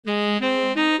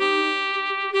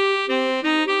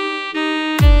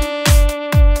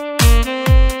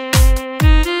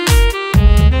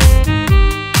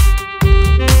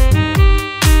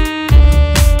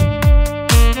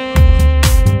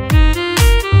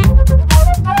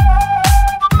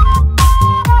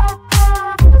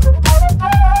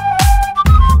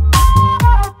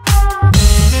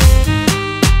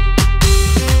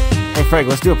Craig,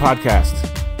 let's do a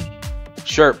podcast.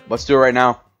 Sure, let's do it right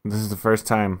now. This is the first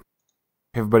time.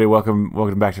 Hey everybody, welcome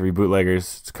back to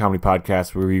Rebootleggers. It's a comedy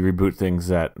podcast where we reboot things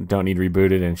that don't need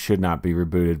rebooted and should not be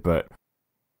rebooted, but,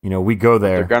 you know, we go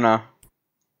there. They're gonna.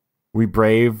 We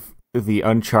brave the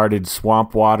uncharted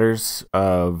swamp waters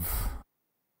of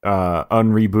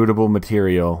unrebootable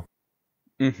material.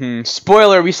 Mm-hmm.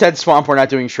 Spoiler, we said Swamp, we're not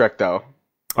doing Shrek, though.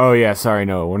 Oh yeah, sorry,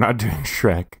 no, we're not doing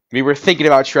Shrek. We were thinking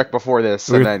about Shrek before this,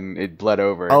 and then it bled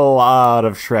over. A lot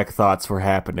of Shrek thoughts were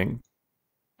happening.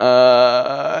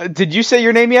 Did you say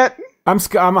your name yet? I'm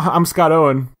Scott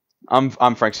Owen.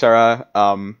 I'm Frank Serra,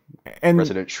 and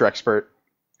resident Shrekspert.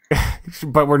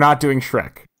 But we're not doing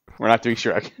Shrek. We're not doing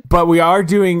Shrek. But we are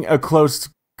doing a close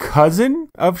cousin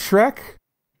of Shrek.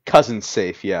 Cousin's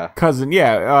safe, yeah. Cousin,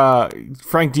 yeah.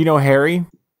 Frank, do you know Harry?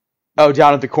 Oh,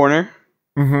 down at the corner?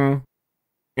 Mm-hmm.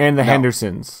 And the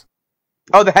Hendersons.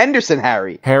 Oh, the Henderson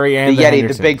Harry. Harry and the the Yeti,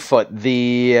 Hendersons.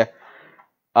 the Bigfoot,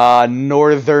 the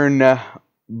northern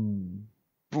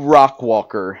rock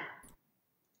walker.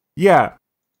 Yeah.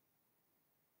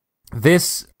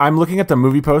 I'm looking at the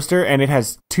movie poster, and it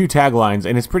has two taglines,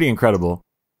 and it's pretty incredible.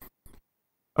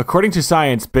 According to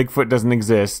science, Bigfoot doesn't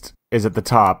exist, is at the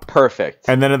top. Perfect.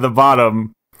 And then at the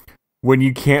bottom, when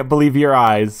you can't believe your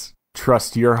eyes,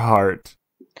 trust your heart.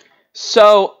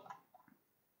 So,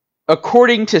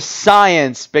 according to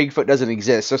science, Bigfoot doesn't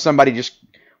exist. So somebody just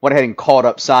went ahead and called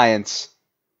up science.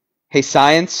 Hey,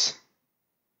 science,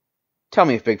 tell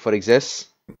me if Bigfoot exists.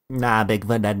 Nah,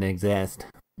 Bigfoot doesn't exist.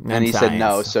 And he said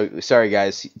no. So, sorry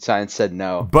guys, science said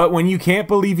no. But when you can't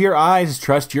believe your eyes,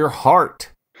 trust your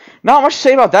heart. Not much to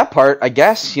say about that part, I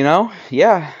guess, you know?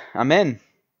 Yeah, I'm in.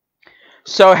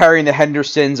 So, Harry and the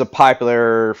Hendersons, a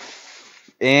popular...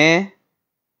 A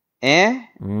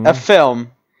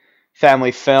film.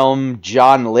 Family film.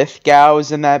 John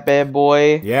Lithgow's in that bad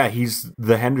boy. Yeah, he's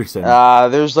the Henderson.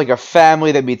 There's like a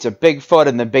family that meets a Bigfoot,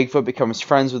 and the Bigfoot becomes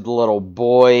friends with the little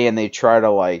boy, and they try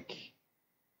to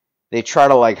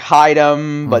hide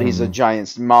him, but he's a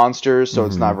giant monster, so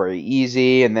it's not very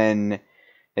easy. And then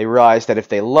they realize that if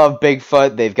they love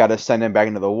Bigfoot, they've got to send him back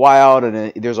into the wild.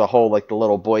 And there's a whole, like, the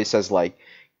little boy says, like,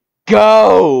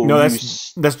 go! No,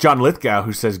 that's John Lithgow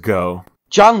who says go.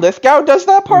 John Lithgow does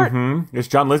that part? Mm-hmm. It's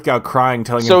John Lithgow crying,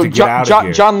 telling him to get out of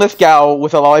here. John Lithgow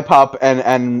with a lollipop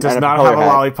and does and not a have a hat.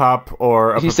 lollipop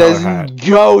or a He propeller says, hat.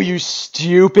 go, you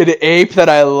stupid ape that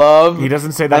I love. He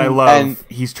doesn't say that I love. And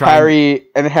He's trying.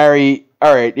 Harry,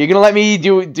 all right, you're gonna let me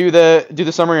do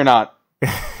the summary or not?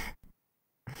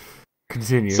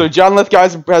 Continue. So John Lithgow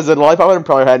has a lollipop and a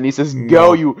propeller hat, and he says,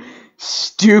 go, you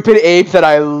stupid ape that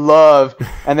I love.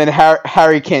 And then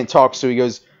Harry can't talk, so he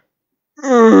goes,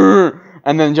 "Urgh."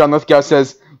 And then John Lithgow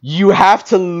says, you have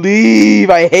to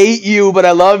leave. I hate you, but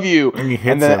I love you. And he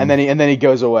hits him. him. And then he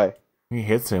goes away. He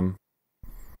hits him.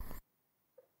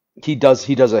 He does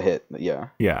a hit, yeah.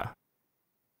 Yeah.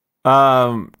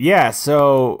 Yeah,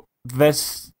 so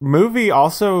this movie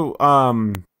also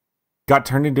got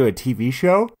turned into a TV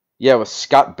show. Yeah, with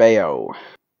Scott Baio.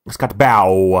 Scott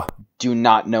Baio. Do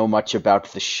not know much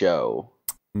about the show.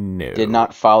 No. Did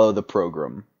not follow the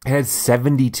program. It had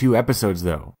 72 episodes,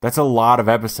 though. That's a lot of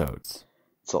episodes.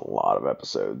 It's a lot of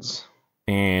episodes.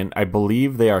 And I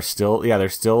believe they are still, they're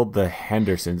still the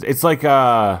Hendersons. It's like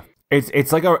the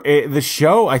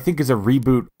show, I think, is a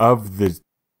reboot of the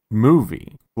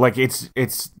movie. Like, it's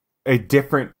a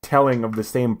different telling of the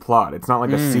same plot. It's not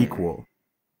like a sequel.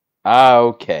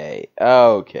 Okay.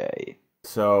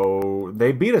 So,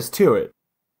 they beat us to it.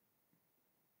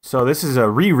 So, this is a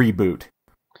reboot.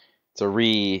 It's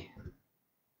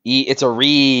a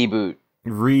reboot.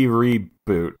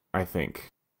 Reboot, I think.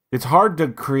 It's hard to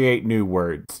create new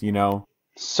words, you know?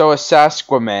 So a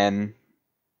Sasquaman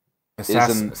is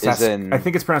in... I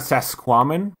think it's pronounced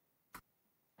Sasquaman.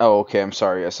 Oh, okay, I'm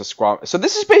sorry. Sasquaman. So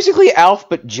this is basically Alf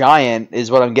but giant,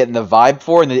 is what I'm getting the vibe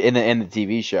for in the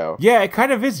TV show. Yeah, it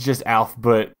kind of is just Alf,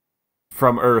 but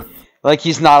from Earth. Like,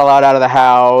 he's not allowed out of the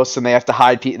house, and they have to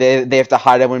hide. They have to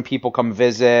hide him when people come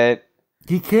visit.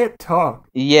 He can't talk.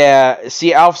 Yeah,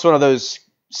 see, Alf's one of those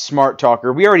smart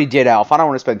talker. We already did Alf. I don't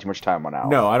want to spend too much time on Alf.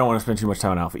 No, I don't want to spend too much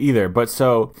time on Alf either. But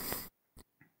so,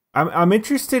 I'm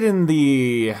interested in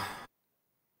the.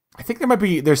 I think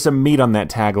there's some meat on that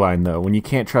tagline though. When you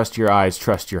can't trust your eyes,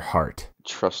 trust your heart.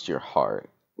 Trust your heart.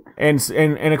 And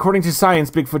according to science,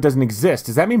 Bigfoot doesn't exist.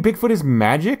 Does that mean Bigfoot is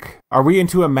magic? Are we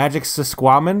into a magic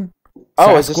Sasquaman?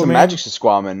 Oh, is this a magic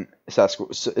Sasquaman?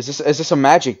 Is this a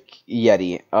magic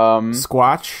Yeti?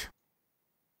 Squatch.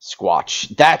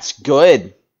 That's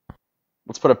good.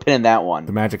 Let's put a pin in that one.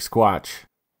 The magic Squatch.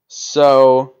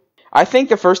 So, I think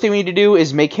the first thing we need to do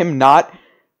is make him not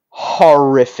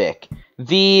horrific.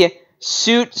 The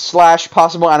suit slash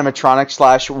possible animatronic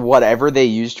slash whatever they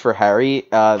used for Harry,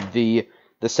 the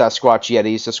Sasquatch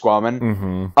Yeti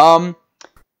Sasquatchman,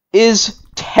 is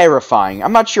terrifying.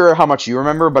 I'm not sure how much you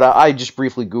remember, but I just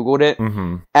briefly Googled it,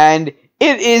 and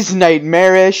it is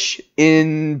nightmarish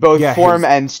in both form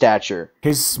and stature.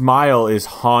 His smile is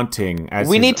haunting.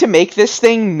 We need to make this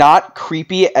thing not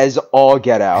creepy as all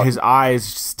get out. His eyes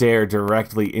stare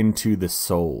directly into the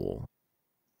soul.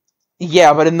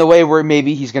 Yeah, but in the way where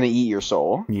maybe he's going to eat your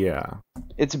soul. Yeah.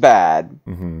 It's bad.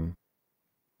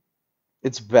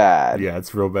 It's bad. Yeah,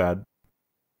 it's real bad.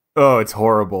 Oh, it's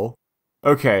horrible.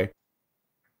 Okay.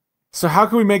 So how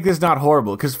can we make this not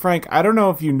horrible? Because, Frank, I don't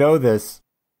know if you know this,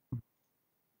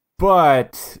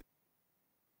 but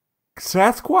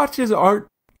Sasquatches aren't,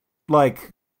 like,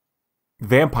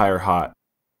 vampire hot.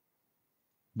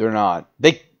 They're not.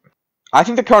 I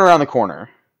think they're coming around the corner.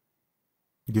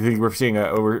 Do you think we're seeing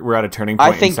we're at a turning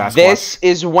point I think in Sasquatch? this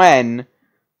is when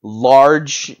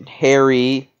large,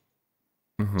 hairy,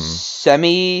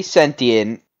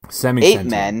 semi-sentient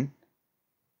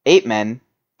ape men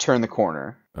turn the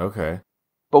corner. Okay.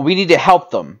 But we need to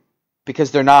help them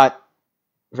because they're not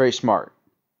very smart.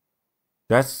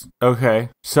 That's okay.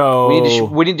 So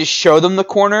we need to show them the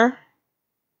corner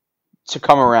to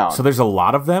come around. So there's a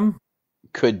lot of them?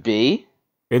 Could be.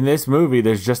 In this movie,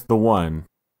 there's just the one.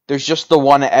 There's just the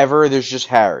one ever. There's just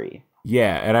Harry.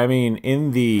 Yeah, and I mean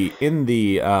in the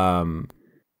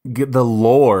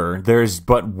lore, there's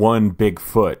but one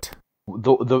Bigfoot.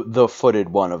 The footed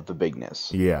one of the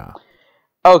bigness. Yeah.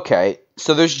 Okay,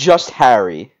 so there's just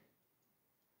Harry.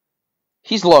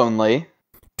 He's lonely.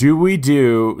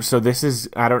 So this is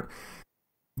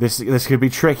this could be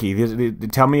tricky.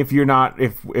 Tell me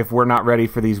if we're not ready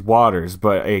for these waters,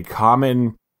 but a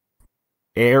common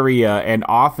area and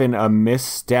often a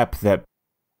misstep that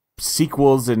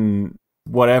sequels and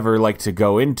whatever like to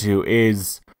go into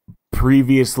is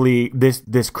previously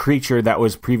this creature that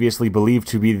was previously believed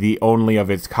to be the only of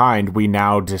its kind, we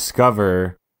now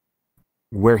discover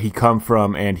where he come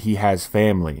from and he has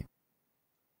family.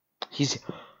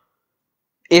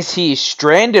 Is he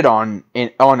stranded on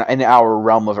our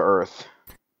realm of Earth?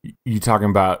 You talking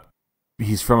about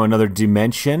he's from another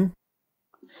dimension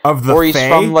of the or he's Fae?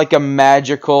 From like a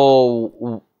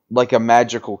magical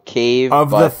cave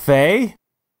of the Fae?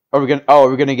 Are we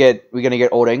gonna get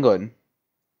Old England?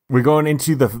 We're going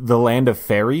into the land of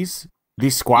fairies?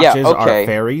 These squatches are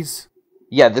fairies?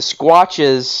 Yeah, the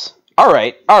squatches. All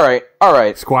right.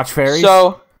 Squatch fairies?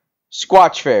 So,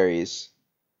 squatch fairies.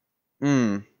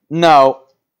 No,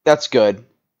 that's good.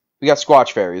 We got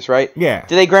squatch fairies, right? Yeah.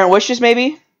 Do they grant wishes,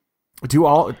 maybe? I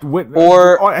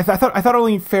thought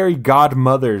only fairy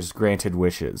godmothers granted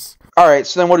wishes. All right,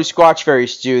 so then what do squatch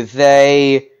fairies do?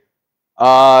 They're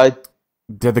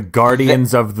the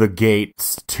guardians of the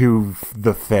gates to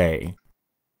the Fae.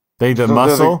 The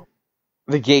muscle?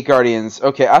 The gate guardians.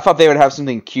 Okay, I thought they would have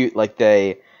something cute like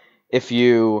if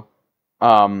your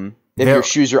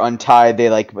shoes are untied,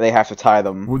 they have to tie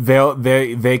them.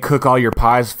 They cook all your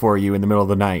pies for you in the middle of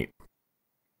the night.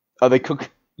 Oh, they cook.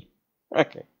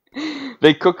 Okay.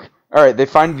 They cook. All right, they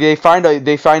find.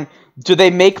 Do they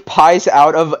make pies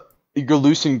out of your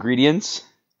loose ingredients?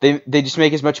 They just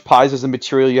make as much pies as the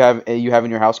material you have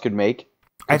in your house could make.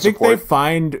 I think they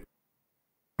find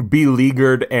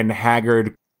beleaguered and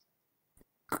haggard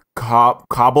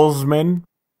cobblesmen,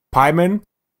 piemen.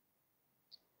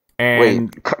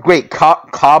 And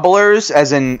cobblers,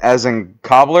 as in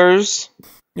cobblers.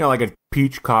 You know, like a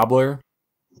peach cobbler.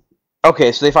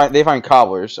 Okay, so they find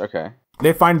cobblers. Okay,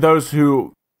 they find those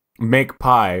who make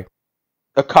pie.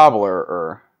 A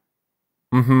cobbler.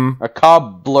 Mm-hmm. A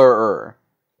cobbler.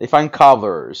 They find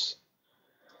cobblers.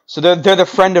 So they're the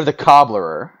friend of the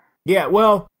cobbler. Yeah.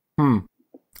 Well, I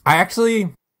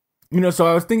actually, so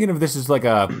I was thinking of this as like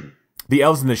the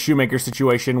elves and the shoemaker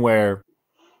situation where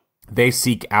they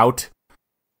seek out,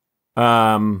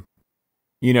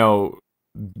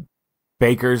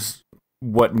 bakers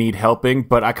what need helping,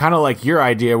 but I kind of like your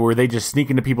idea where they just sneak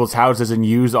into people's houses and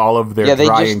use all of their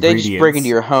dry ingredients. They just break into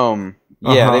your home.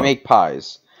 Yeah, they make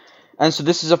pies. And so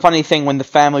this is a funny thing when the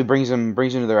family brings him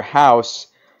into their house.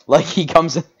 Like he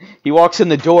walks in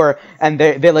the door and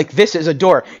they're like, "This is a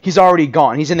door." He's already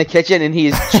gone. He's in the kitchen and he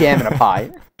is jamming a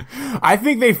pie. I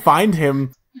think they find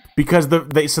him because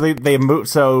they move.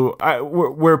 So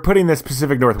we're putting this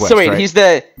Pacific Northwest. So wait, right? he's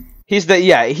the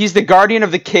guardian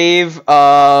of the cave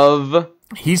of.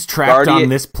 He's trapped on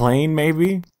this plane.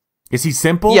 Maybe is he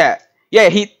simple? Yeah.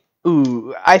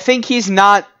 I think he's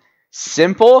not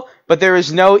simple, but there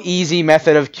is no easy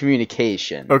method of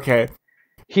communication. Okay.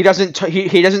 He doesn't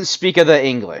speak of the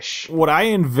English. What I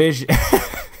envision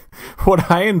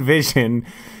what I envision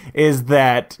is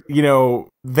that, you know,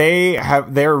 they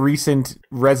have their recent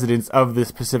residents of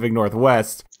this Pacific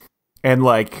Northwest, and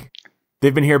like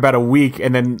they've been here about a week,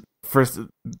 and then first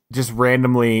just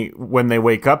randomly when they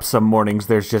wake up some mornings,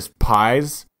 there's just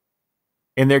pies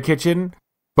in their kitchen.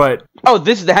 But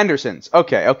this is the Hendersons.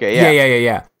 Okay,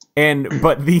 yeah. And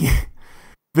but the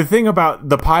thing about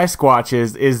the pie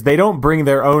squatches is they don't bring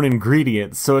their own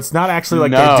ingredients, so it's not actually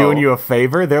like they're doing you a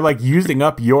favor. They're like using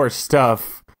up your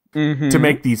stuff to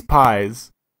make these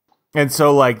pies. And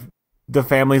so like the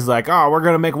family's like, oh, we're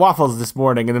gonna make waffles this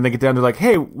morning, and then they get down to like,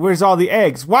 hey, where's all the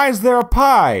eggs? Why is there a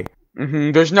pie?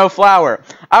 There's no flour.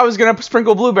 I was gonna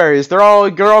sprinkle blueberries. They're all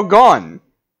gone.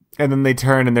 And then they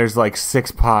turn and there's like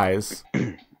 6 pies.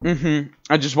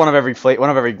 Just one of every flavor, one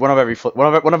of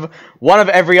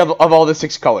every of all the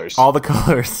 6 colors. All the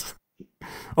colors.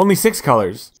 Only 6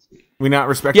 colors. We not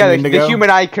respecting indigo? Yeah, the human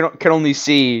eye can only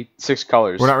see 6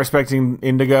 colors. We're not respecting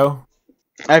indigo?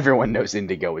 Everyone knows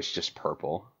indigo is just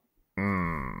purple.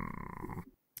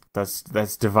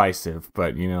 That's divisive,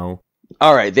 but you know.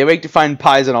 Alright, they wake to find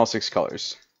pies in all 6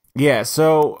 colors. Yeah,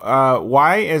 so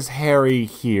why is Harry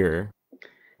here?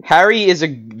 Harry is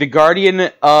the guardian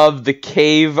of the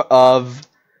cave of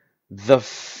the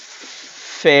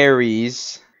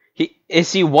fairies.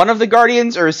 Is he one of the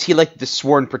guardians, or is he like the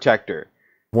sworn protector?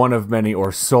 One of many,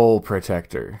 or sole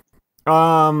protector.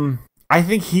 I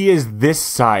think he is this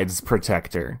side's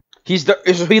protector. He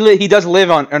does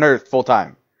live on Earth full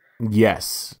time.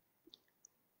 Yes.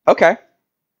 Okay.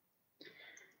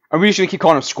 Are we just gonna keep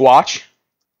calling him Squatch?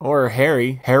 Or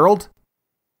Harry. Harold?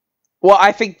 Well,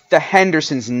 I think the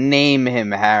Hendersons name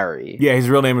him Harry. Yeah, his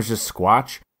real name is just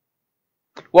Squatch.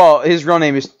 Well, his real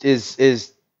name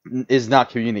is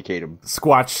not communicated.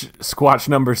 Squatch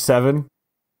number 7.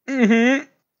 Mm-hmm.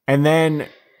 And then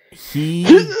he.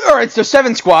 All right, so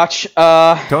 7 Squatch.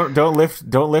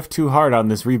 Don't lift too hard on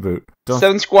this reboot.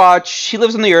 7 Squatch. He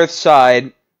lives on the Earth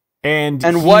side. And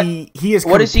he is.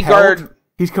 What does he guard?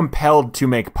 He's compelled to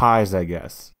make pies, I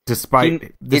guess,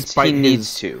 despite he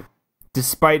needs to.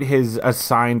 Despite his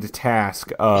assigned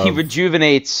task of... He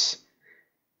rejuvenates...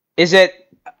 Does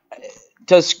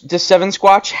 7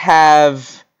 Squatch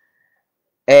have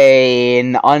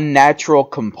an unnatural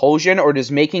compulsion, or does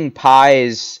making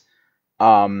pies,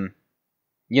 do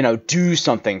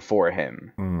something for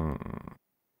him?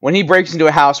 When he breaks into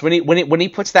a house, when he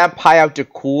puts that pie out to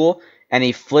cool, and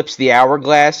he flips the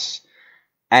hourglass,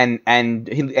 and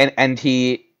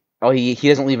he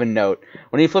doesn't leave a note.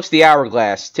 When he flips the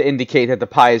hourglass to indicate that the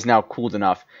pie is now cooled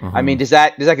enough. I mean, does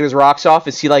that get his rocks off?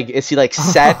 Is he like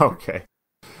set? Okay.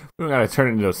 We gotta turn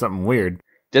it into something weird.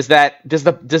 Does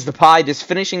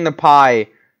finishing the pie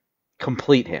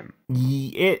complete him?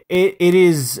 It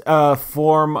is a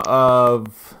form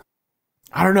of,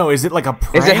 I don't know, is it like a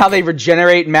prank? Is it how they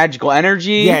regenerate magical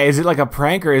energy? Yeah, is it like a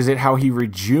prank, or is it how he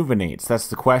rejuvenates? That's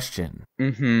the question.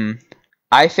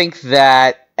 I think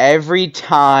that every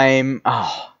time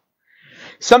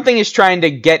something is trying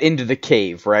to get into the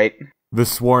cave, right? The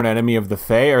sworn enemy of the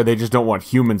Fae, or they just don't want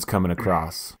humans coming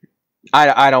across?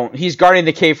 I don't. He's guarding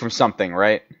the cave from something,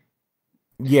 right?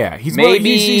 Yeah, he's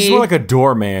more like a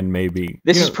doorman, maybe.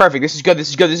 This is perfect. This is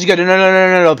good.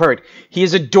 No, perfect. He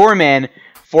is a doorman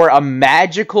for a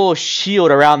magical shield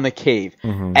around the cave.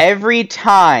 Every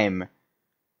time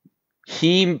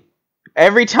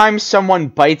someone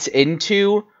bites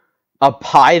into a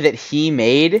pie that he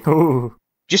made,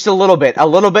 just a little bit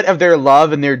of their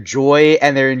love and their joy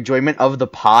and their enjoyment of the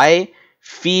pie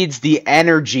feeds the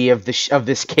energy of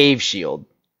this cave shield.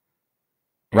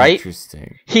 Right?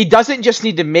 Interesting. He doesn't just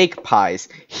need to make pies.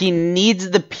 He needs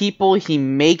the people he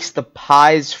makes the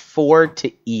pies for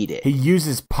to eat it. He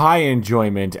uses pie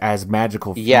enjoyment as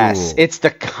magical fuel. Yes, it's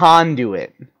the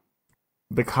conduit.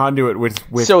 The conduit with...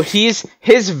 So his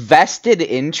vested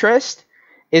interest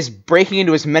is breaking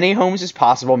into as many homes as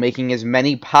possible, making as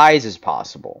many pies as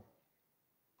possible.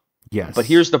 Yes. But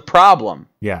here's the problem.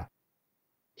 Yeah.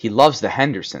 He loves the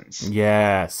Hendersons.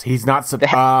 Yes. He's not...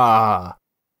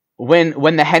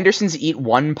 When the Hendersons eat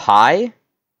one pie,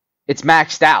 it's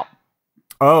maxed out.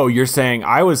 Oh, you're saying...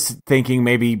 I was thinking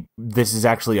maybe this is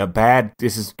actually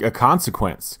this is a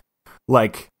consequence.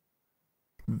 Like...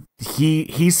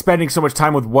 He's spending so much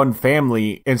time with one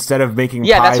family instead of making pies.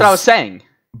 Yeah, that's what I was saying.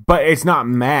 But it's not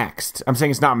maxed. I'm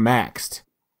saying it's not maxed.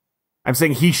 I'm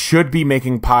saying he should be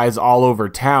making pies all over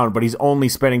town, but he's only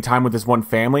spending time with this one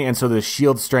family, and so the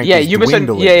shield strength is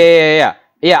dwindling.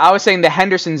 Yeah, I was saying the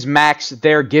Hendersons max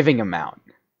their giving amount.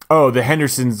 Oh, the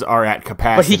Hendersons are at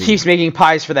capacity. But he keeps making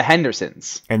pies for the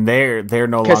Hendersons. And they're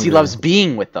no longer... Because he loves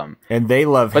being with them. And they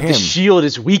love him. But the shield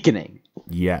is weakening.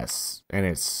 Yes, and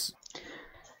it's...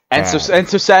 And bad.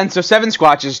 so Seven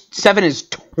Seven is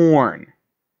torn.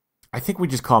 I think we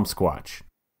just call him Squatch.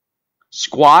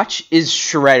 Squatch is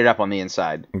shredded up on the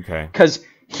inside. Okay. Because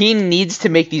he needs to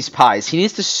make these pies. He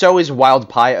needs to sow his wild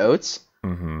pie oats.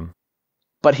 Mm-hmm.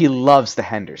 But he loves the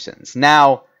Hendersons.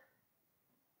 Now,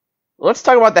 let's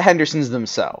talk about the Hendersons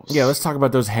themselves. Yeah, let's talk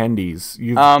about those Hendies.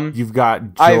 You've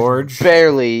got George.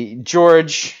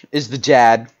 George is the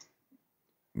dad.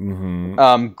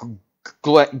 Mm-hmm.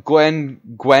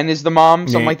 Gwen is the mom,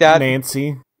 something like that.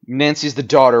 Nancy's the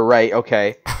daughter, right?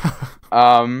 Okay.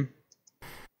 And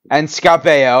Scott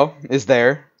Baio is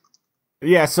there.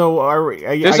 Yeah. So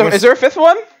is there a fifth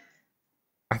one?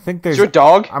 I think there's a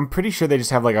dog. I'm pretty sure they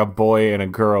just have like a boy and a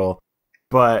girl,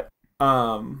 but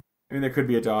I mean there could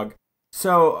be a dog.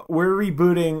 So we're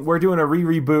rebooting. We're doing a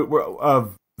reboot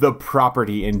of the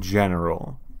property in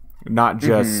general, not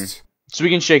just. So we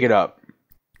can shake it up.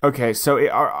 Okay, so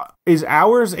is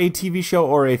ours a TV show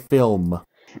or a film?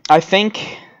 I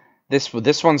think this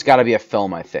one's got to be a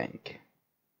film. I think.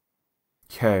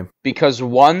 Okay. Because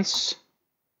once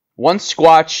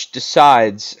Squatch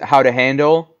decides how to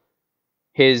handle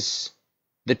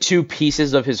the two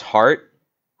pieces of his heart,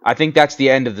 I think that's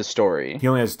the end of the story. He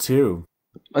only has two.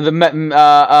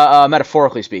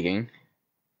 Metaphorically speaking.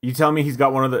 You tell me he's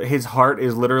got his heart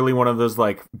is literally one of those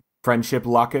like friendship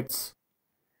lockets?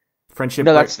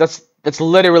 No, that's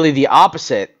literally the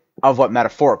opposite of what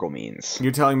metaphorical means.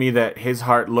 You're telling me that his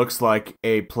heart looks like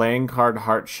a playing card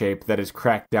heart shape that is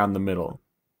cracked down the middle.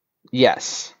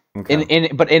 Yes. Okay.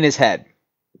 But in his head.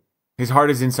 His heart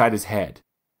is inside his head.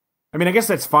 I mean, I guess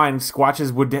that's fine.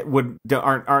 Squatches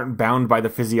aren't bound by the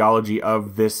physiology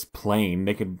of this plane.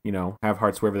 They could, have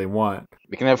hearts wherever they want.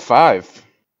 They can have 5.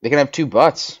 They can have 2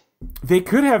 butts. They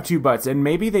could have 2 butts, and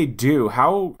maybe they do.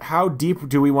 How deep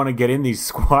do we want to get in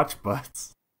these Squatch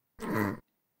butts?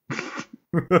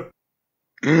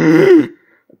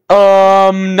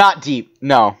 Not deep.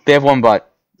 No, they have 1 butt.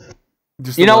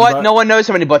 You know what? Butt? No one knows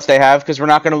how many butts they have because we're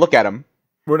not going to look at them.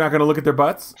 We're not going to look at their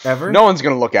butts ever? No one's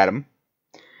going to look at them.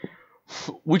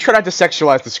 We try not to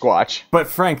sexualize the Squatch. But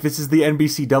Frank, this is the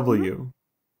NBCW.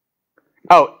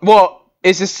 Oh, well,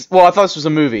 I thought this was a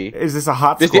movie. Is this a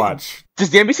hot Squatch? Does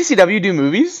the NBCW do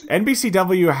movies?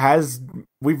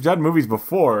 We've done movies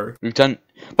before.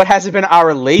 But has it been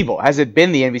our label? Has it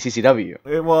been the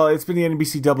NBCW? Well, it's been the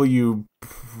NBCW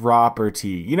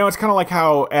property. It's kind of like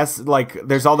how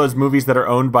there's all those movies that are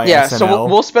owned by SNL. Yeah, so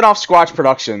we'll spin off Squatch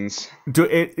Productions. Do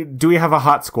we have a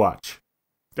hot Squatch?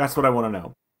 That's what I want to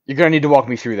know. You're gonna need to walk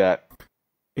me through that.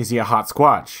 Is he a hot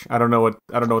Squatch? I don't know what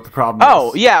the problem is.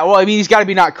 Oh, yeah, well, I mean, he's got to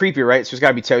be not creepy, right? So he's got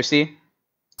to be toasty.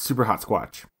 Super hot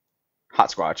Squatch. Hot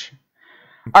Squatch.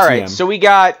 All right, so we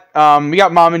got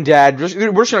mom and dad. We're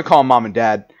just gonna call them mom and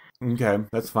dad. Okay,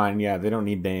 that's fine. Yeah, they don't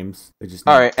need names. They just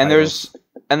all right. Titles.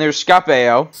 And there's Scott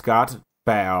Baio. Scott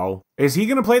Baio. Is he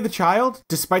gonna play the child,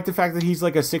 despite the fact that he's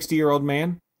like a 60-year-old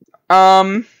man?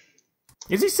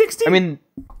 Is he 60? I mean,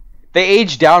 they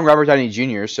aged down Robert Downey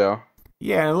Jr. So.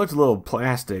 Yeah, it looks a little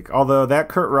plastic. Although that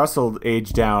Kurt Russell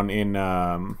aged down in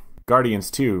Guardians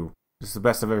 2. This is the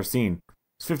best I've ever seen.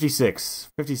 It's 56.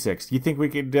 56. You think we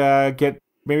could get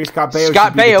maybe Scott Baio?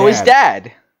 Scott Baio is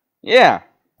dad. Yeah.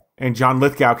 And John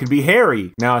Lithgow could be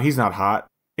Harry. No, he's not hot.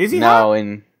 Is he hot?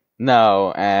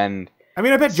 No, and I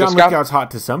mean, I bet John Lithgow's hot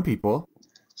to some people.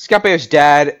 Scott Baio's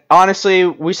dad. Honestly,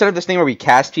 we set up this thing where we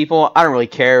cast people. I don't really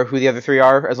care who the other 3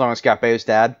 are, as long as Scott Baio's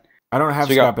dad. I don't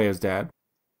have Scott Baio's dad.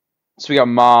 So we got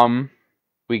mom,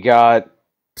 we got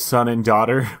son and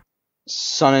daughter,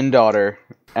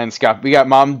 and Scott. We got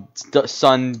mom,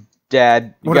 son,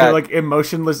 dad. What are they, like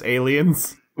emotionless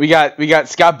aliens? We got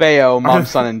Scott Baio, mom,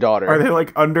 son, and daughter. Are they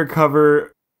like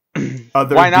undercover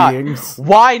other beings?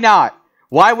 Why not?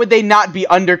 Why would they not be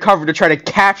undercover to try to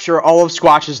capture all of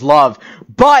Squatch's love?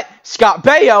 But Scott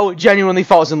Baio genuinely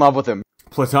falls in love with him.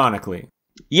 Platonically.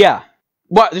 Yeah.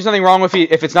 What? There's nothing wrong with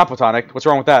if it's not platonic. What's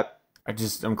wrong with that?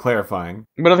 I'm clarifying.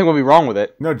 But nothing will be wrong with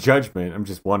it. No judgment. I'm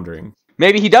just wondering.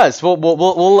 Maybe he does.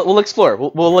 We'll explore.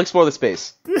 We'll explore the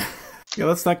space. Yeah,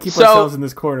 let's not keep ourselves in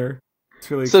this corner.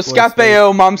 Really so Scott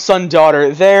Baio, mom, son,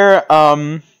 daughter. They're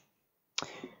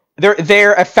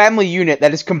a family unit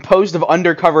that is composed of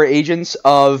undercover agents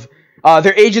of.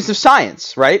 They're agents of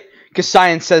science, right? Because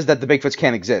science says that the Bigfoots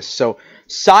can't exist. So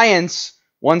science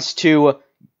wants to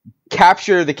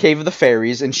capture the Cave of the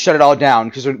Fairies and shut it all down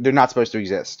because they're not supposed to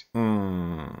exist.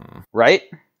 Right?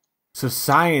 So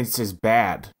science is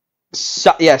bad.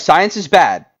 Yeah, science is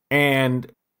bad.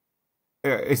 And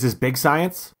is this big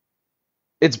science?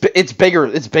 It's bigger.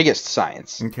 It's biggest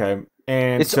science. Okay.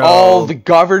 And it's all the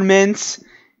governments.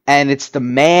 and it's the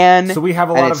man. So we have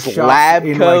a lot of shots lab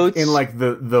in coats.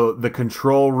 the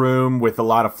control room with a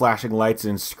lot of flashing lights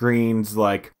and screens,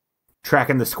 like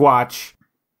tracking the Squatch,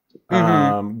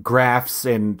 graphs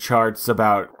and charts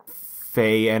about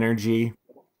Fey energy.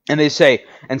 And they say,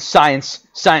 and science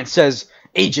says,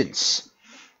 agents,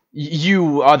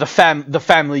 you are the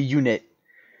family unit.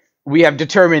 We have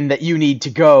determined that you need to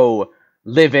go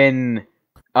live in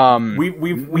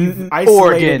we've isolated,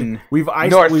 Oregon, we've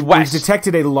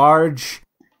detected a large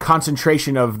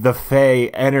concentration of the Fey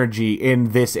energy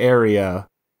in this area.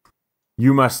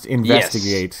 You must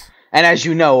investigate. Yes. And as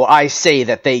you know, I say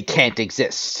that they can't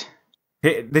exist.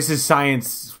 This is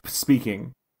science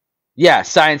speaking. Yeah,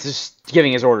 science is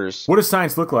giving his orders. What does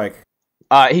science look like?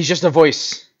 He's just a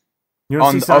voice You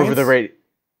don't see science? over the radio.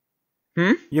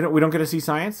 We don't get to see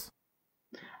science?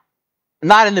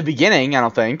 Not in the beginning, I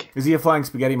don't think. Is he a flying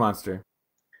spaghetti monster?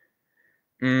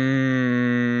 No,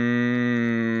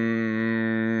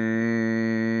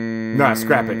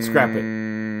 scrap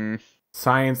it.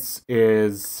 Science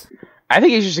is... I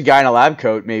think he's just a guy in a lab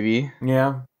coat, maybe.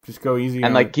 Yeah, just go easy.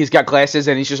 And he's got glasses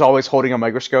and he's just always holding a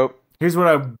microscope. Here's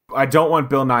what I don't want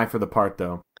Bill Nye for the part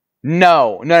though.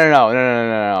 No. I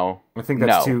think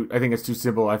that's too. I think it's too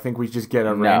simple. I think we just get a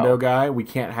rando guy. We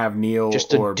can't have Neil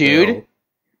just a or dude. Bill.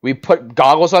 We put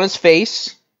goggles on his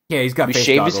face. Yeah, he's got. We face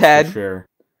shave goggles his head. For sure.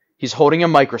 He's holding a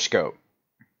microscope.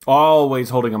 Always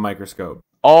holding a microscope.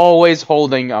 Always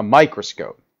holding a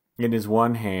microscope. In his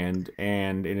one hand,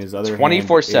 and in his other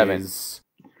 24/7 hand is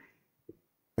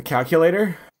a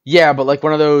calculator. Yeah, but like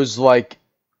one of those like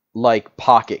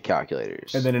pocket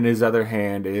calculators. And then in his other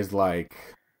hand is like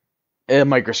a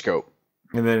microscope.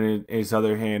 And then in his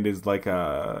other hand is like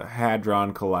a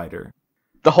hadron collider.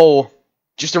 The whole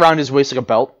just around his waist like a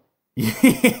belt.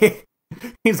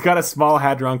 He's got a small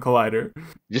hadron collider.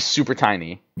 Just super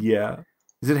tiny. Yeah.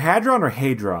 Is it hadron or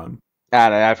hadron?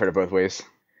 I've heard it both ways.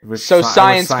 So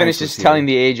science finishes telling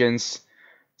the agents.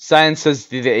 Science says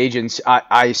to the agents,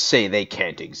 I say they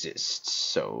can't exist.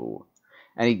 So,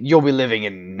 and you'll be living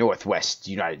in Northwest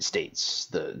United States,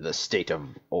 the state of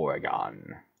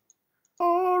Oregon.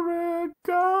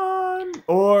 Oregon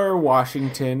or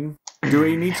Washington. Do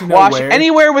we need to know where?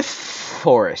 Anywhere with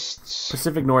forests.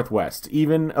 Pacific Northwest,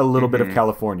 even a little bit of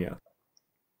California.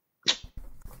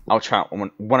 Want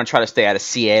to try to stay out of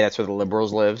CA. That's where the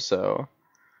liberals live. So,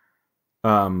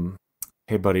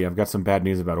 hey buddy, I've got some bad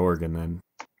news about Oregon. Then,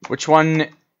 which one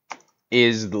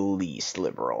is the least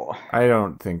liberal? I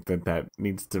don't think that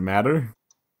needs to matter.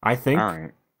 I think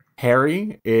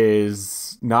Harry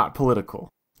is not political.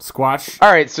 Squatch.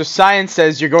 All right, so science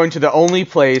says you're going to the only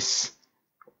place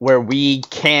where we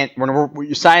can't.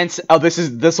 Science. Oh,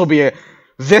 this will be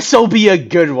a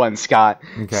good one, Scott.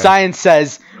 Okay. Science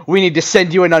says we need to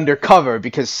send you in undercover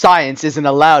because science isn't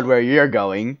allowed where you're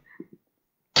going.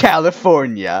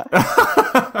 California.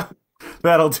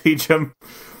 That'll teach them.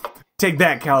 Take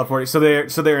that, California. So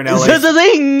they're in LA.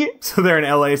 So they're in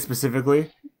LA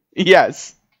specifically.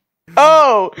 Yes.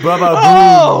 Oh.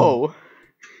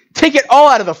 Take it all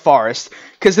out of the forest,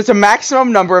 because it's a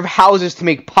maximum number of houses to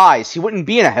make pies. He wouldn't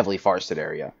be in a heavily forested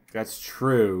area. That's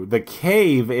true. The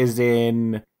cave is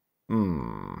in...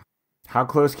 How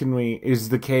close is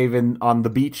the cave on the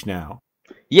beach now?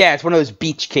 Yeah, it's one of those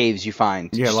beach caves you find.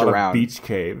 Yeah, a lot of beach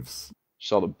caves.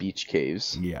 Just all the beach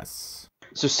caves. Yes.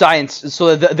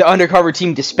 So the undercover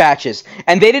team dispatches,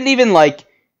 and they didn't even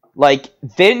they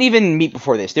didn't even meet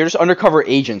before this. They're just undercover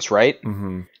agents, right?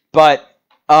 Mm-hmm. But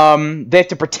they have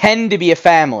to pretend to be a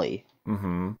family.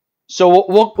 Mm-hmm. So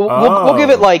we'll give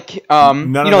it like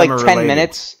 10 related.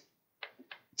 minutes.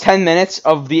 10 minutes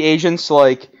of the agents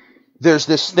there's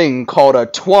this thing called a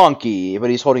Twonky, but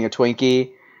he's holding a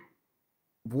Twinkie.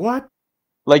 What?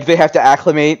 Like they have to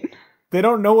acclimate. They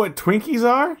don't know what Twinkies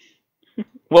are?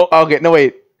 Well, okay, no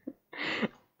wait.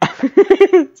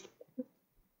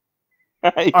 Are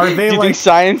they Do you think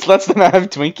science lets them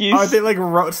have Twinkies? Are they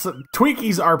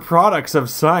Twinkies are products of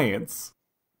science?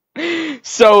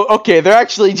 So okay, they're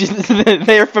actually just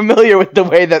they're familiar with the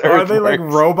way that Earth works. Are they like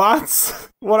robots?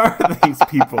 What are these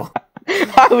people?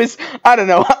 I don't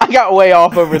know. I got way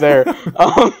off over there.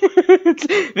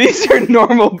 These are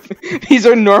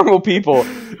normal people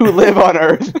who live on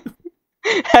Earth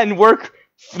and work.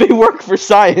 They work for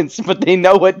science, but they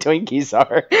know what Twinkies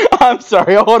are. I'm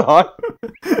sorry. Hold on.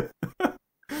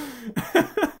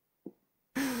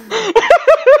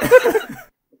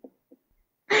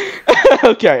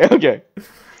 Okay.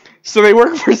 So they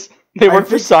work for science.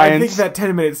 I think that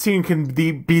 10-minute scene can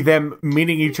be them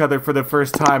meeting each other for the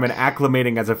first time and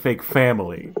acclimating as a fake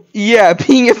family. Yeah,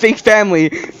 being a fake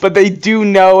family, but they do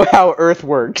know how Earth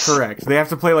works. Correct. They have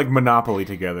to play like Monopoly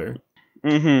together.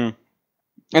 Mm-hmm.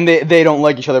 And they don't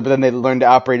like each other, but then they learn to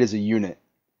operate as a unit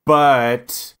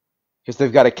But because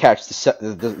they've got to catch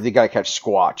they got to catch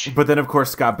Squatch. then, of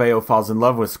course, Scott Baio falls in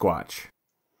love with Squatch.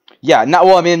 Yeah,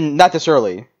 not this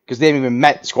early because they haven't even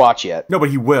met Squatch yet. No, but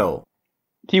he will.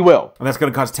 He will. And that's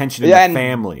going to cause tension in the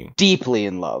family. Deeply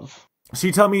in love. So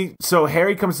you tell me, so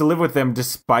Harry comes to live with them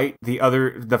despite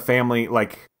the family,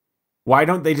 like, why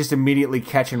don't they just immediately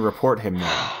catch and report him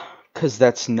now? Because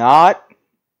that's not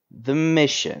the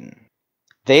mission.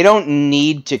 They don't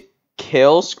need to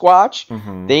kill Squatch.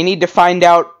 Mm-hmm. They need to find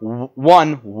out,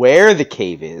 one, where the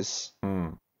cave is.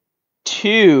 Mm.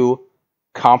 Two,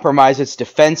 compromise its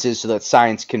defenses so that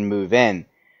science can move in.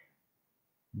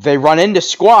 They run into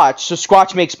Squatch, so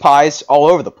Squatch makes pies all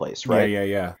over the place, right?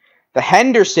 Yeah. The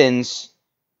Hendersons,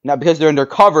 now because they're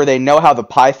undercover, they know how the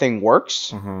pie thing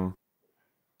works. Mm-hmm.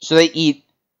 So they eat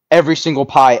every single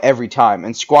pie every time.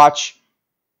 And Squatch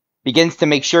begins to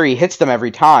make sure he hits them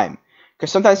every time.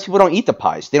 Because sometimes people don't eat the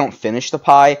pies. They don't finish the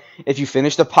pie. If you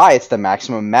finish the pie, it's the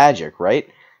maximum magic, right?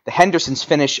 The Hendersons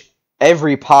finish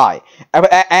every pie.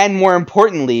 And more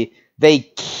importantly, they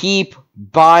keep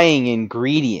buying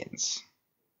ingredients.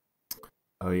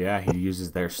 Oh, yeah, he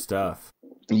uses their stuff.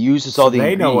 He uses all the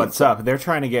They ingredients. know what's up. They're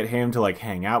trying to get him to, like,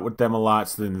 hang out with them a lot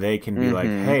so then they can be like,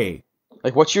 hey.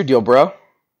 Like, what's your deal, bro?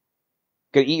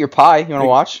 Gonna eat your pie? You wanna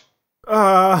watch?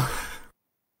 Yeah,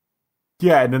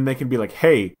 and then they can be like,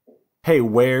 hey, why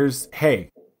don't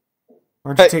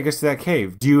you take us to that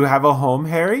cave? Do you have a home,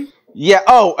 Harry? Yeah,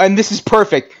 and this is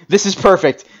perfect. The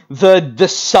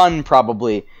son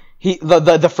probably.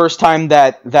 The first time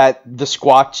that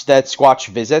Squatch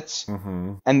visits,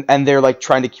 mm-hmm. and they're like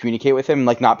trying to communicate with him,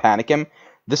 like not panic him.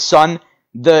 The son,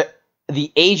 the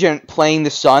agent playing the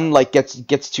son, like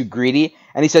gets too greedy,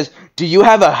 and he says, "Do you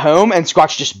have a home?" And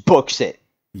Squatch just books it.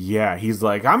 Yeah, he's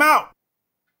like, "I'm out."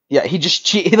 Yeah, he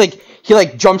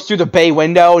jumps through the bay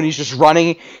window and he's just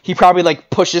running. He probably like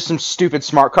pushes some stupid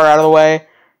smart car out of the way.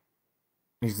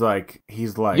 He's like,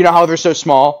 you know how they're so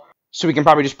small, so we can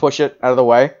probably just push it out of the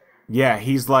way. Yeah,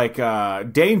 he's like,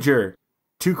 danger,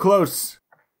 too close,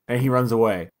 and he runs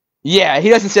away. Yeah, he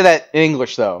doesn't say that in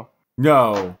English though.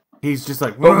 No, he's just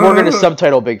like, but we're gonna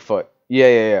subtitle Bigfoot.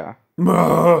 Yeah.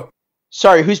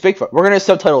 Sorry, who's Bigfoot? We're gonna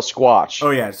subtitle Squatch.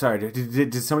 Oh yeah, sorry.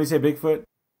 Did somebody say Bigfoot?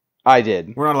 I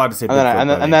did. We're not allowed to say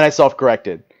Bigfoot. And then I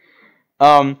self-corrected.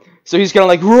 So he's gonna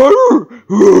like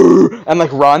and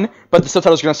like run, but the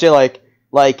subtitle's gonna say like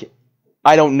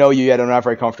I don't know you yet. I'm not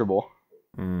very comfortable.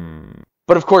 Mm.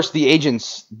 But of course, the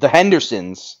agents, the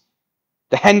Hendersons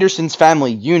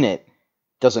family unit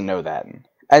doesn't know that,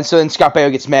 and so then Scott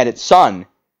Baio gets mad at Son,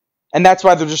 and that's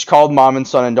why they're just called Mom and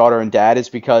Son and Daughter and Dad, is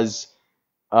because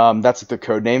that's like their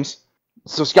code names.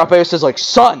 So Scott Baio says like,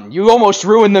 "Son, you almost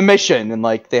ruined the mission," and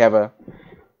like they have a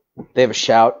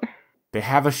shout. They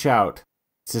have a shout.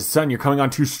 It says, "Son, you're coming on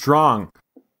too strong.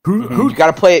 Who you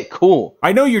gotta play it cool.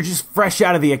 I know you're just fresh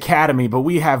out of the academy, but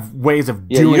we have ways of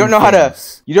doing you don't know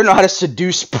things. You don't know how to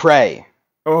seduce prey."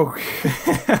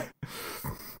 Okay.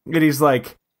 And he's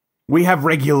like, "We have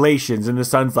regulations," and the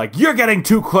Son's like, "You're getting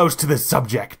too close to the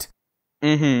subject."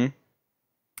 Mm-hmm.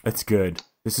 That's good.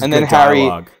 This is and good then Harry.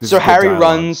 dialogue. So Harry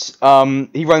runs.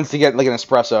 He runs to get like an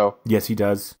espresso. Yes, he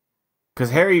does. Because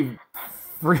Harry,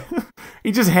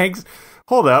 he just hangs.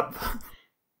 Hold up.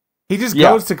 He just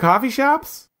goes to coffee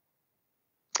shops?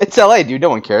 It's LA, dude. No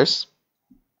one cares.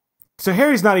 So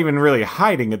Harry's not even really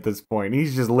hiding at this point.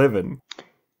 He's just living.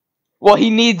 Well,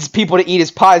 he needs people to eat his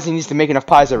pies. He needs to make enough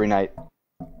pies every night.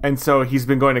 And so he's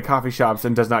been going to coffee shops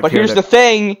and does not care. But here's the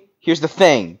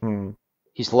thing. Hmm.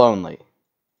 He's lonely.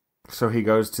 So he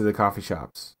goes to the coffee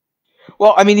shops.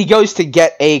 Well, I mean, he goes to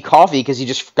get a coffee because he's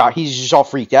just all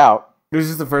freaked out. This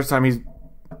is the first time he's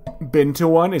been to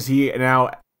one. Is he now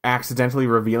accidentally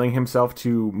revealing himself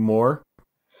to more?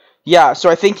 Yeah, so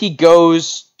I think he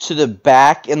goes to the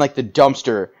back in like the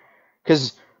dumpster,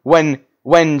 because when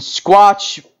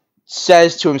Squatch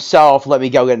says to himself, "Let me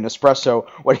go get an espresso,"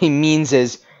 what he means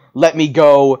is, "Let me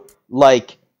go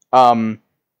like wrap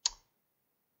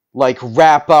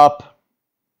up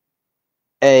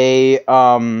a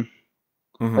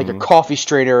like a coffee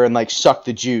strainer and like suck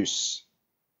the juice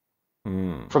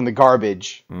from the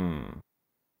garbage." You know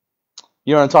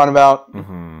what I'm talking about?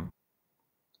 Mm-hmm.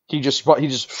 He just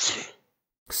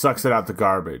sucks it out the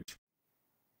garbage.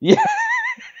 Yeah.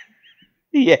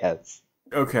 Yes.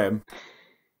 Okay.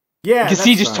 Yeah. Because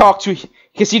he just talked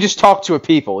to a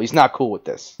people. He's not cool with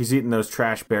this. He's eating those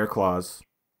trash bear claws.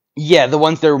 Yeah, the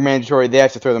ones that are mandatory. They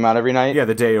have to throw them out every night. Yeah,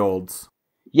 the day olds.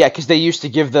 Yeah, because they used to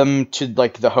give them to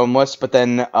like the homeless, but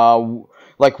then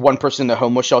like one person in the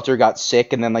homeless shelter got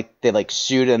sick, and then like they like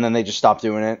sued, and then they just stopped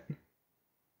doing it.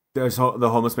 The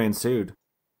homeless man sued.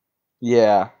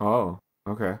 Yeah. Oh,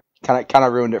 okay. Kind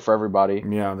of ruined it for everybody.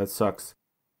 Yeah, that sucks.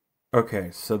 Okay,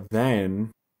 so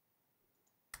then...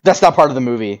 That's not part of the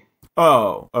movie.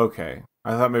 Oh, okay.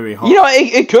 I thought maybe...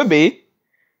 It could be.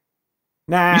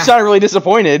 Nah. You sounded really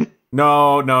disappointed.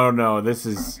 No. This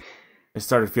is... I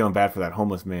started feeling bad for that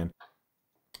homeless man.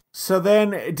 So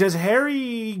then, does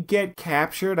Harry get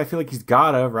captured? I feel like he's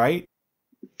gotta, right?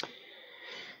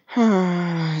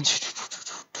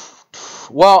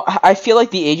 Well, I feel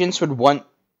like the agents would want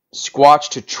Squatch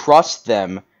to trust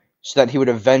them so that he would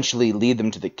eventually lead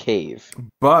them to the cave.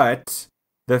 But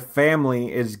the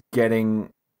family is getting...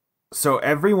 So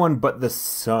everyone but the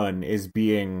son is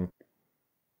being...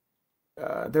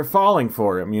 they're falling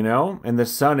for him, you know? And the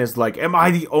son is like, am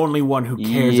I the only one who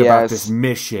cares about this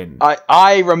mission?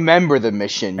 I remember the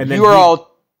mission. And then you are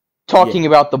all talking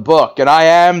about the book, and I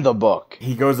am the book.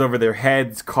 He goes over their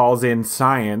heads, calls in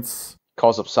science.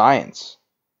 Calls up science.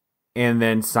 And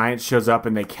then science shows up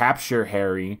and they capture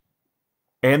Harry.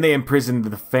 And they imprison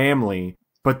the family.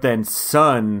 But then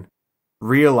son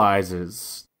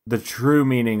realizes the true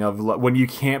meaning of when you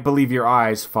can't believe your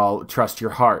eyes, trust your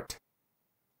heart.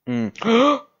 And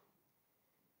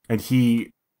he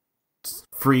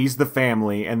frees the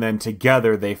family, and then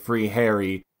together they free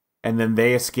Harry, and then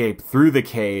they escape through the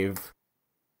cave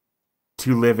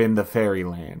to live in the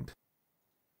fairyland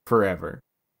forever.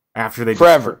 After they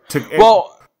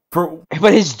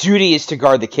but his duty is to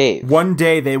guard the cave. One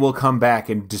day they will come back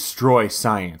and destroy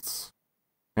science.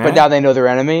 But now they know their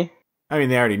enemy? I mean,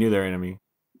 they already knew their enemy.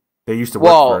 They used to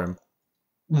work for him.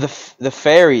 The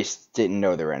fairies didn't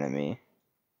know their enemy.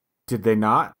 Did they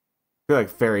not? I feel like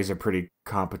fairies are pretty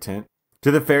competent.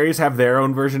 Do the fairies have their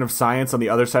own version of science on the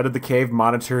other side of the cave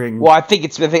monitoring... Well, I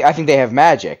think they have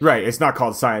magic. Right, it's not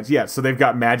called science. Yeah, so they've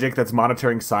got magic that's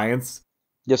monitoring science.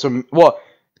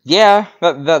 Yeah,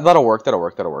 that'll work.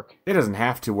 It doesn't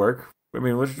have to work. I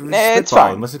mean, it's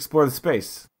fine. Let's explore the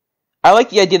space. I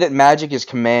like the idea that magic is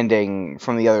commanding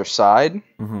from the other side.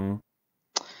 Mm-hmm.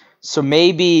 So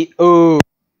maybe...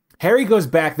 Harry goes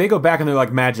back. They go back and they're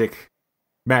like, magic.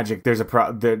 There's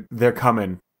they're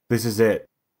coming. This is it.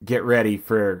 Get ready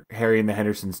for Harry and the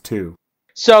Hendersons 2.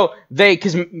 So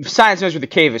because science knows where the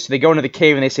cave is, so they go into the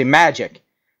cave and they say magic.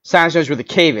 Science knows where the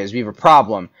cave is. We have a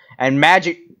problem. And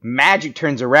magic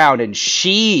turns around and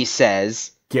she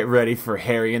says, get ready for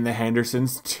Harry and the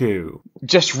Hendersons 2.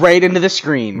 Just right into the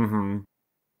screen. Mm-hmm.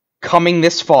 Coming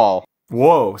this fall.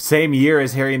 Whoa, same year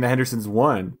as Harry and the Hendersons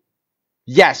 1.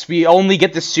 Yes, we only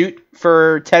get the suit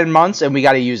for 10 months and we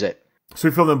got to use it. So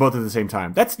we filmed them both at the same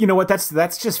time. That's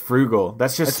just frugal.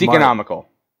 That's smart. Economical.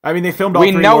 I mean, they filmed all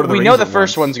three Lord of the Rings We know the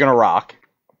first one's gonna rock.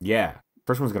 Yeah,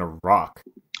 first one's gonna rock.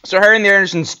 So Harry and the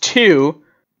Hendersons 2,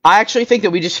 I actually think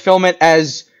that we just film it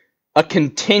as a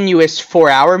continuous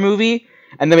 4-hour movie,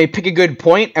 and then we pick a good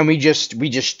point and we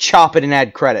just chop it and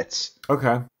add credits.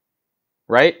 Okay.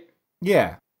 Right?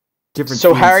 Yeah. Different.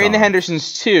 So Harry and the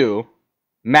Hendersons 2,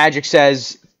 magic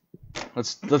says,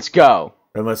 let's go.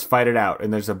 And let's fight it out.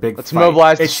 And there's a big Let's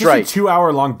mobilize the strike. It's just a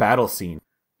 2-hour-long battle scene.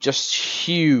 Just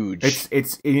huge.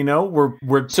 It's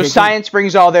we're so science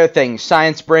brings all their things.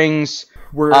 Science brings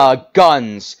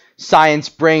guns. Science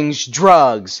brings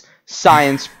drugs.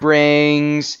 Science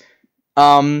brings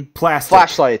plastic.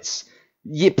 Flashlights.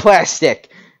 Yeah,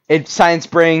 plastic. Science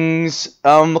brings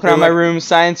looking around my room.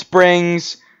 Science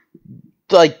brings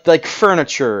like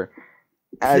furniture.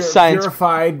 Science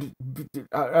purified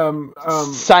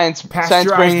science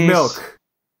brings milk.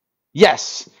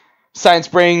 Yes. Science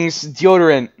brings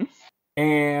deodorant.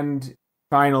 And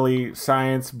finally,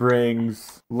 science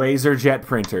brings laser jet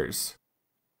printers.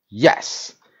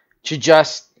 Yes.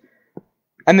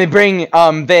 And they bring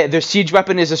their siege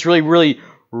weapon is this really, really,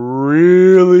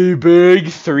 really big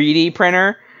 3D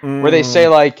printer where they say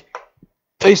like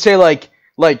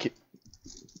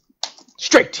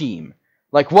strike team.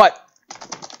 Like what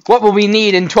will we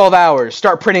need in 12 hours?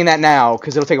 Start printing that now,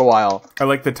 because it'll take a while. I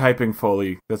like the typing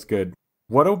Foley. That's good.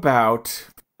 What about...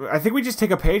 I think we just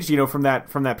take a page, from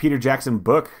that Peter Jackson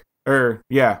book.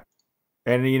 Yeah.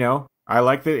 And, I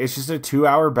like that it's just a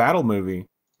 2-hour battle movie.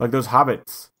 Like those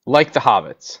Hobbits. Like the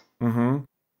Hobbits. Mm-hmm.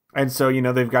 And so,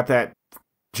 they've got that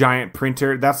giant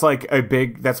printer. That's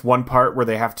that's one part where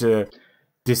they have to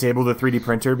disable the 3D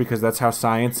printer because that's how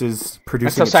science is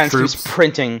producing its troops. That's how science keeps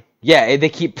printing. Yeah, they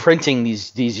keep printing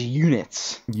these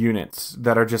units. Units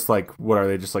that are just like, what are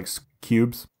they, just like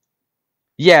cubes?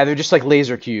 Yeah, they're just like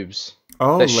laser cubes.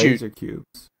 Oh, laser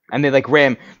cubes. And they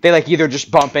ram. They either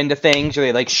just bump into things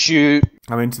or they shoot.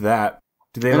 I'm into that.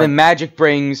 Then magic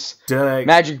brings...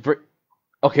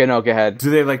 Okay, no, go ahead. Do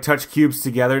they like touch cubes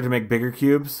together to make bigger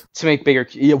cubes? To make bigger...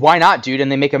 Yeah, why not, dude?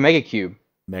 And they make a mega cube.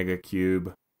 Mega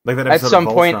cube. Like that At episode some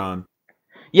of point... Voltron.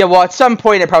 Yeah, well, at some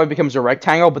point it probably becomes a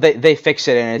rectangle, but they fix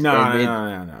it and No.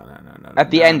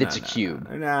 at the end it's a cube.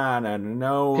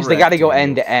 No. Because they got to go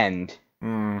end to end.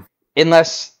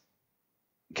 Unless...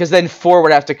 Because then 4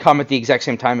 would have to come at the exact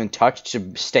same time and touch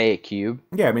to stay a cube.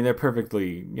 Yeah, I mean, they're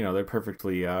perfectly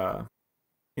perfectly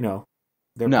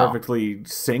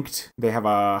synced. They have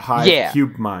a high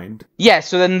cube mind. Yeah,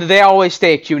 so then they always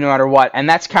stay a cube no matter what, and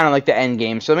that's kind of like the end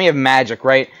game. So then we have magic,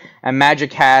 right? And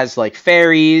magic has, like,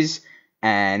 fairies,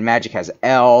 and magic has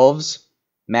elves,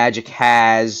 magic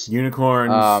has...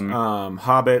 unicorns,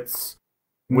 hobbits...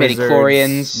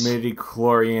 Midichlorians,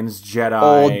 Jedi,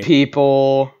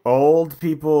 old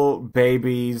people,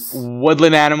 babies,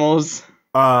 woodland animals,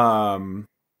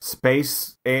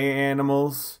 space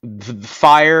animals,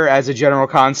 fire as a general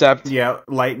concept. Yeah,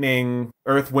 lightning,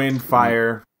 earth, wind,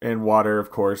 fire, and water,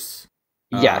 of course.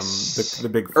 Yes, the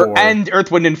big 4, and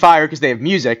earth, wind, and fire because they have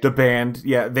music. The band,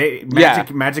 magic they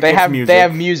gets have music. They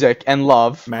have music and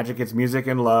love. Magic gets music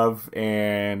and love,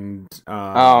 and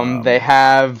they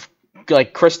have.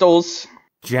 Like crystals,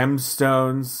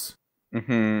 gemstones,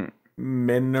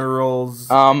 minerals.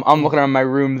 I'm looking around my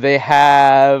room. They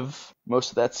have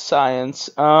most of that science.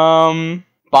 No,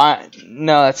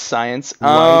 that's science.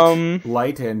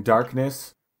 Light and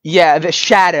darkness. Yeah, the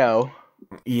shadow.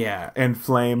 Yeah, and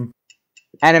flame.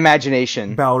 And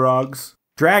imagination. Balrogs.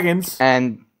 Dragons.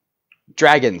 And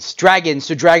dragons.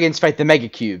 So dragons fight the mega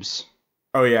cubes.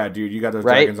 Oh yeah, dude, you got those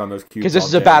dragons on those cubes. Because this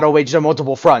is a battle waged on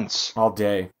multiple fronts. All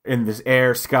day. In this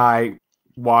air, sky,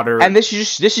 water. And this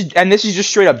is just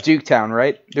straight up Duketown,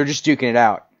 right? They're just duking it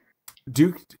out.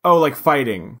 Like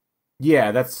fighting.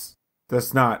 Yeah, that's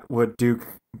not what Duke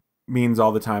means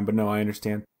all the time, but no, I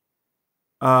understand.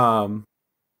 Yeah,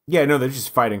 no, they're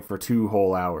just fighting for 2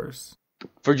 whole hours.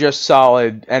 For just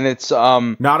solid, and it's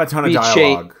not a ton of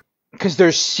dialogue. Because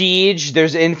there's siege,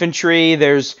 there's infantry,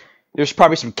 there's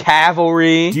probably some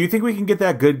cavalry. Do you think we can get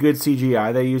that good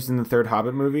CGI they used in the third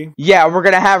Hobbit movie? Yeah, we're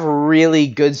going to have really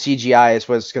good CGI is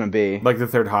what it's going to be. Like the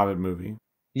third Hobbit movie.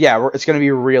 Yeah, it's going to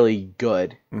be really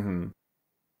good. Mm-hmm.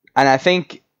 And I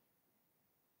think...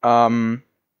 Go on.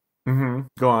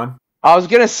 I was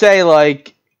going to say,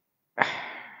 like...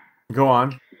 Go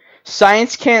on.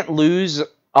 Science can't lose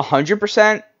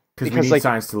 100%. Because we need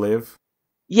science to live.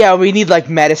 Yeah, we need, like,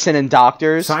 medicine and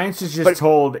doctors. Science is just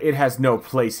told it has no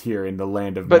place here in the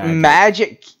land of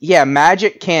magic. But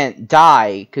magic can't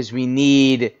die, because we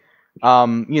need,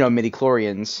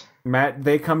 midichlorians.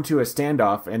 They come to a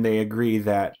standoff, and they agree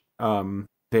that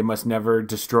they must never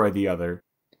destroy the other.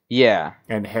 Yeah.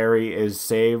 And Harry is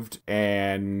saved,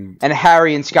 and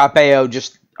Harry and Scott Baio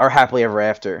just are happily ever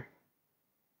after.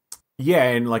 Yeah,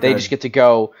 and, like, they just get to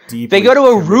go... They go to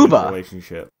Aruba.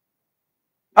 Relationship.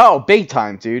 Oh, big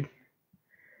time, dude.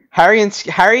 Harry the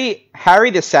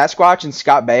Sasquatch and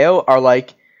Scott Baio are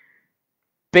like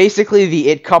basically the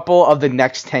it couple of the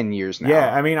next 10 years now.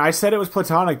 Yeah, I mean, I said it was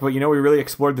platonic, but we really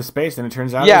explored the space, and it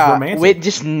turns out it was romantic. It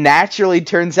just naturally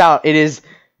turns out it is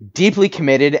deeply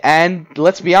committed and,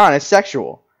 let's be honest,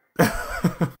 sexual.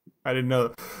 I don't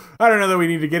know that we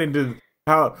need to get into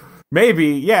how maybe,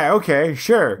 yeah, okay,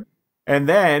 sure. And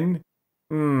then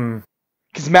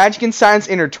because magic and science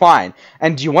intertwine.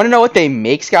 And do you want to know what they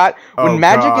make, Scott? When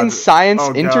magic and science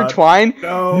intertwine...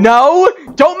 No,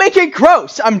 don't make it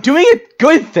gross. I'm doing a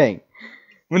good thing.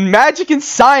 When magic and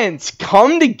science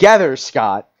come together,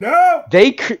 Scott... No!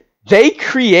 They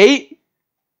create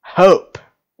hope.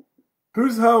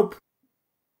 Who's Hope?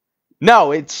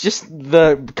 No, it's just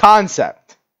the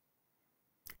concept.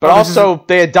 But also,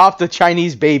 they adopt a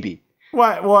Chinese baby.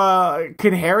 What? Well,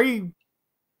 can Harry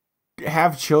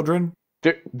have children?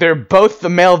 They're both the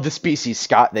male of the species,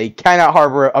 Scott. They cannot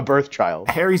harbor a birth child.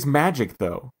 Harry's magic,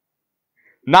 though.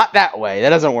 Not that way. That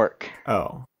doesn't work.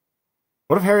 Oh.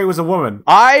 What if Harry was a woman?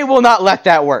 I will not let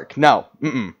that work. No.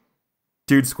 Mm-mm.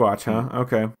 Dude Squatch, huh?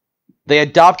 Okay. They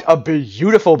adopt a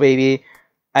beautiful baby,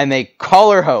 and they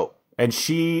call her Hope. And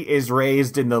she is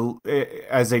raised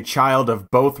as a child of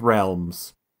both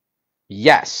realms.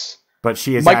 Yes. But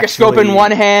she is microscope in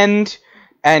one hand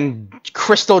and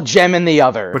crystal gem in the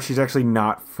other. But she's actually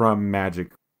not from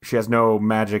magic. She has no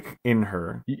magic in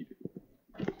her.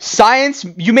 Science,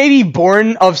 you may be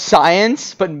born of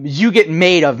science, but you get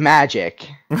made of magic.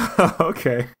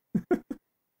 Okay.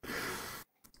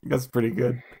 That's pretty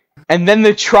good. And then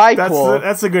the triquel.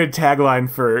 That's a good tagline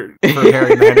for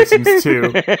Harry and the Hendersons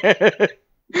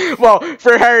 2. Well,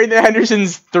 for Harry and the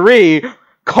Hendersons 3,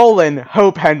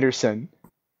 Hope Henderson.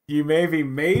 You may be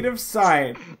made of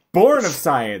science, born of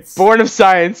science. Born of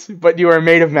science, but you are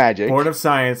made of magic. Born of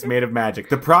science, made of magic.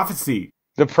 The prophecy.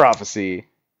 The prophecy.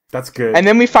 That's good. And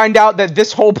then we find out that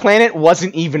this whole planet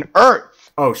wasn't even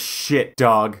Earth. Oh shit,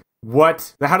 dog.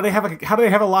 What? How do they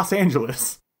have a Los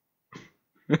Angeles?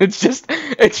 It's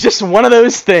just one of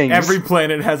those things. Every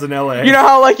planet has an LA. You know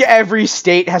how like every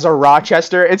state has a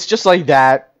Rochester? It's just like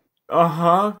that.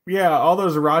 Uh-huh. Yeah, all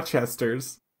those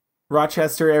Rochesters.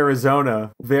 Rochester,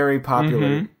 Arizona, very popular.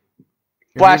 Mm-hmm.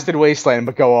 Blasted wasteland,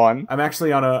 but go on. I'm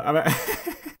actually on a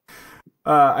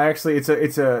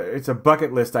it's a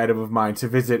bucket list item of mine to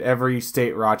visit every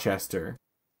state Rochester.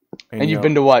 And you've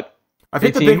been to what? I've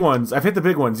hit the big ones.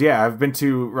 Yeah, I've been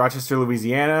to Rochester,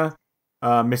 Louisiana,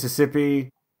 Mississippi,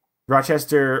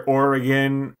 Rochester,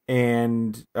 Oregon,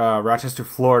 and Rochester,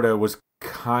 Florida was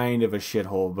kind of a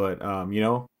shithole, but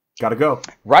gotta go.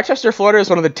 Rochester, Florida is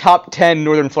one of the top 10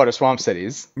 northern Florida swamp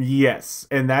cities. Yes,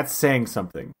 and that's saying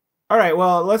something. All right,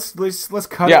 well, let's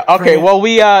cut. Yeah, okay. Well,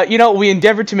 we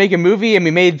endeavored to make a movie and we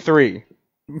made 3.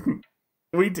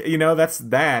 That's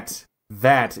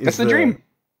the dream.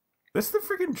 That's the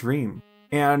freaking dream.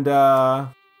 And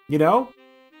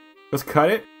let's cut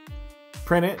it,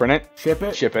 print it, ship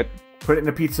it, put it in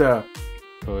a pizza.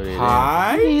 Put it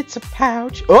pie? in a pizza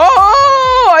pouch.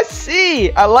 Oh, I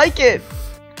see. I like it.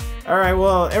 All right,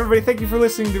 well, everybody, thank you for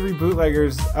listening to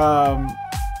Rebootleggers.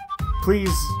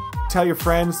 Please tell your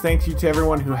friends. Thank you to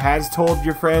everyone who has told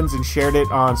your friends and shared it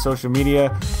on social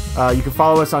media. You can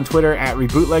follow us on Twitter at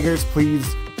Rebootleggers. Please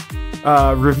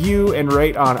review and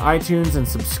rate on iTunes and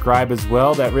subscribe as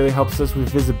well. That really helps us with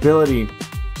visibility.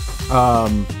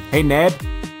 Hey, Ned.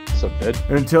 What's up, Ned?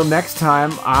 And until next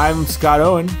time, I'm Scott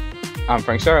Owen. I'm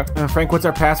Frank Sarah. Frank, what's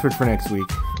our password for next week?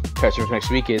 Password for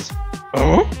next week is...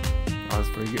 Oh, that's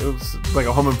pretty good. It was like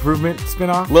a Home Improvement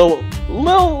spinoff. Little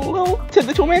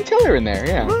the Toolman Taylor in there,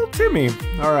 yeah. Little Timmy.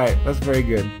 All right, that's very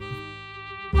good.